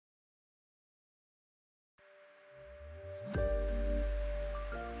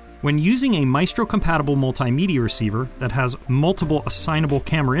When using a Maestro-Compatible multimedia receiver that has multiple assignable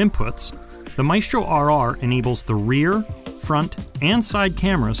camera inputs, the Maestro RR enables the rear, front, and side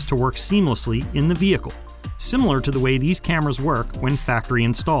cameras to work seamlessly in the vehicle, similar to the way these cameras work when factory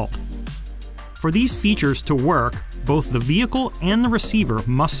installed. For these features to work, both the vehicle and the receiver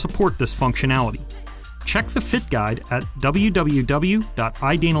must support this functionality. Check the fit guide at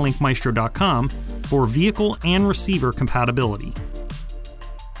www.idataLinkMaestro.com for vehicle and receiver compatibility.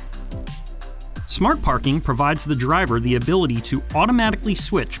 Smart Parking provides the driver the ability to automatically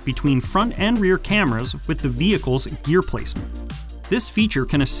switch between front and rear cameras with the vehicle's gear placement. This feature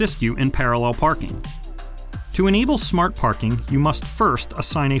can assist you in parallel parking. To enable Smart Parking, you must first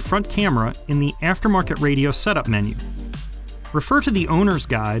assign a front camera in the Aftermarket Radio Setup menu. Refer to the owner's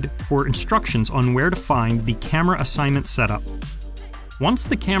guide for instructions on where to find the camera assignment setup. Once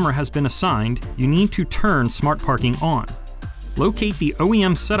the camera has been assigned, you need to turn Smart Parking on. Locate the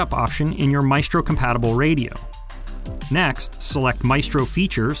OEM setup option in your Maestro-Compatible radio. Next, select Maestro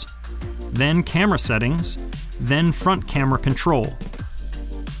Features, then Camera Settings, then Front Camera Control.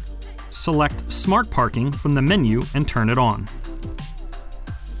 Select Smart Parking from the menu and turn it on.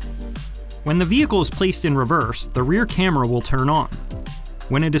 When the vehicle is placed in reverse, the rear camera will turn on.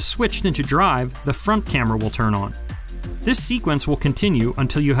 When it is switched into drive, the front camera will turn on. This sequence will continue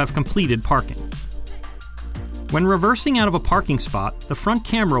until you have completed parking. When reversing out of a parking spot, the front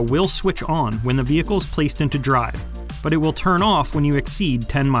camera will switch on when the vehicle is placed into drive, but it will turn off when you exceed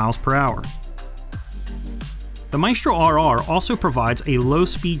 10 miles per hour. The Maestro RR also provides a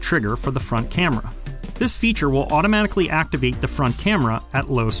low-speed trigger for the front camera. This feature will automatically activate the front camera at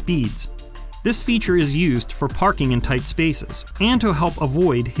low speeds. This feature is used for parking in tight spaces and to help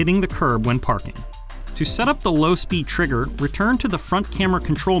avoid hitting the curb when parking. To set up the low-speed trigger, return to the front camera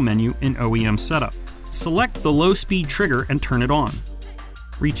control menu in OEM Setup. Select the low-speed trigger and turn it on.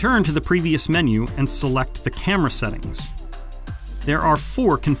 Return to the previous menu and select the camera settings. There are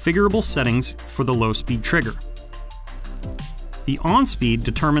 4 configurable settings for the low-speed trigger. The on speed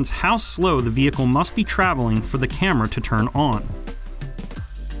determines how slow the vehicle must be traveling for the camera to turn on.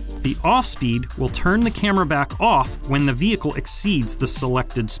 The off speed will turn the camera back off when the vehicle exceeds the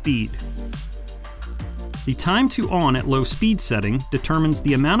selected speed. The time to on at low speed setting determines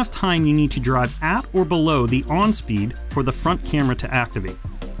the amount of time you need to drive at or below the on speed for the front camera to activate.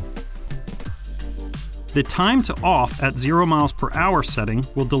 The time to off at 0 miles per hour setting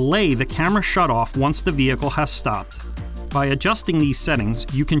will delay the camera shutoff once the vehicle has stopped. By adjusting these settings,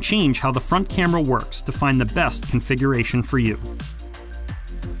 you can change how the front camera works to find the best configuration for you.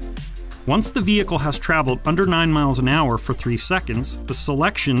 Once the vehicle has traveled under 9 miles an hour for 3 seconds, the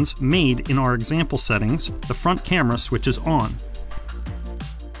selections made in our example settings, the front camera switches on.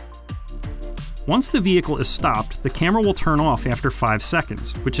 Once the vehicle is stopped, the camera will turn off after 5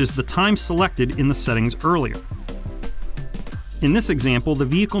 seconds, which is the time selected in the settings earlier. In this example, the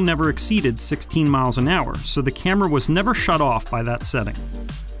vehicle never exceeded 16 miles an hour, so the camera was never shut off by that setting.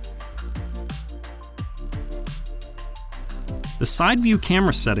 The side view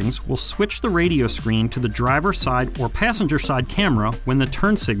camera settings will switch the radio screen to the driver side or passenger side camera when the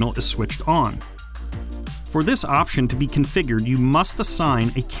turn signal is switched on. For this option to be configured, you must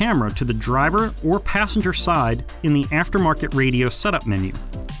assign a camera to the driver or passenger side in the Aftermarket Radio Setup menu.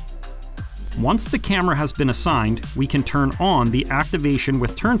 Once the camera has been assigned, we can turn on the activation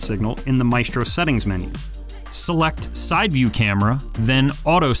with turn signal in the Maestro Settings menu. Select Side View Camera, then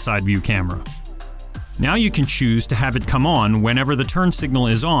Auto Side View Camera. Now you can choose to have it come on whenever the turn signal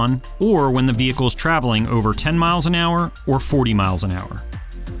is on or when the vehicle is traveling over 10 miles an hour or 40 miles an hour.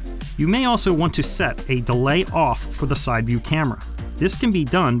 You may also want to set a delay off for the side view camera. This can be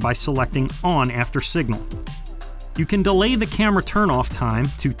done by selecting On After Signal. You can delay the camera turn-off time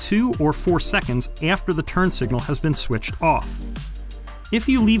to 2 or 4 seconds after the turn signal has been switched off. If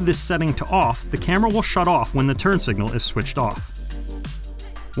you leave this setting to off, the camera will shut off when the turn signal is switched off.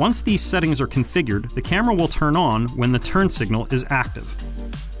 Once these settings are configured, the camera will turn on when the turn signal is active.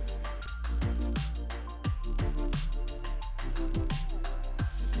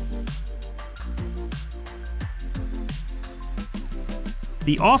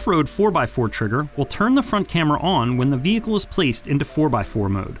 The off-road 4x4 trigger will turn the front camera on when the vehicle is placed into 4x4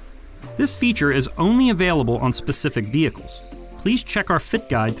 mode. This feature is only available on specific vehicles. Please check our fit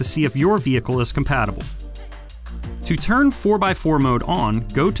guide to see if your vehicle is compatible. To turn 4x4 mode on,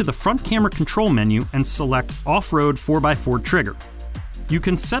 go to the front camera control menu and select Off-Road 4x4 Trigger. You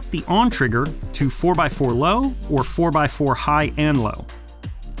can set the on trigger to 4x4 low or 4x4 high and low.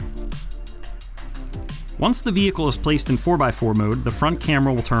 Once the vehicle is placed in 4x4 mode, the front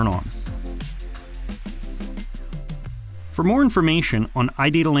camera will turn on. For more information on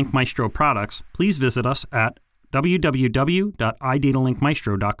iDatalink Maestro products, please visit us at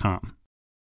www.iDatalink.maestro.com.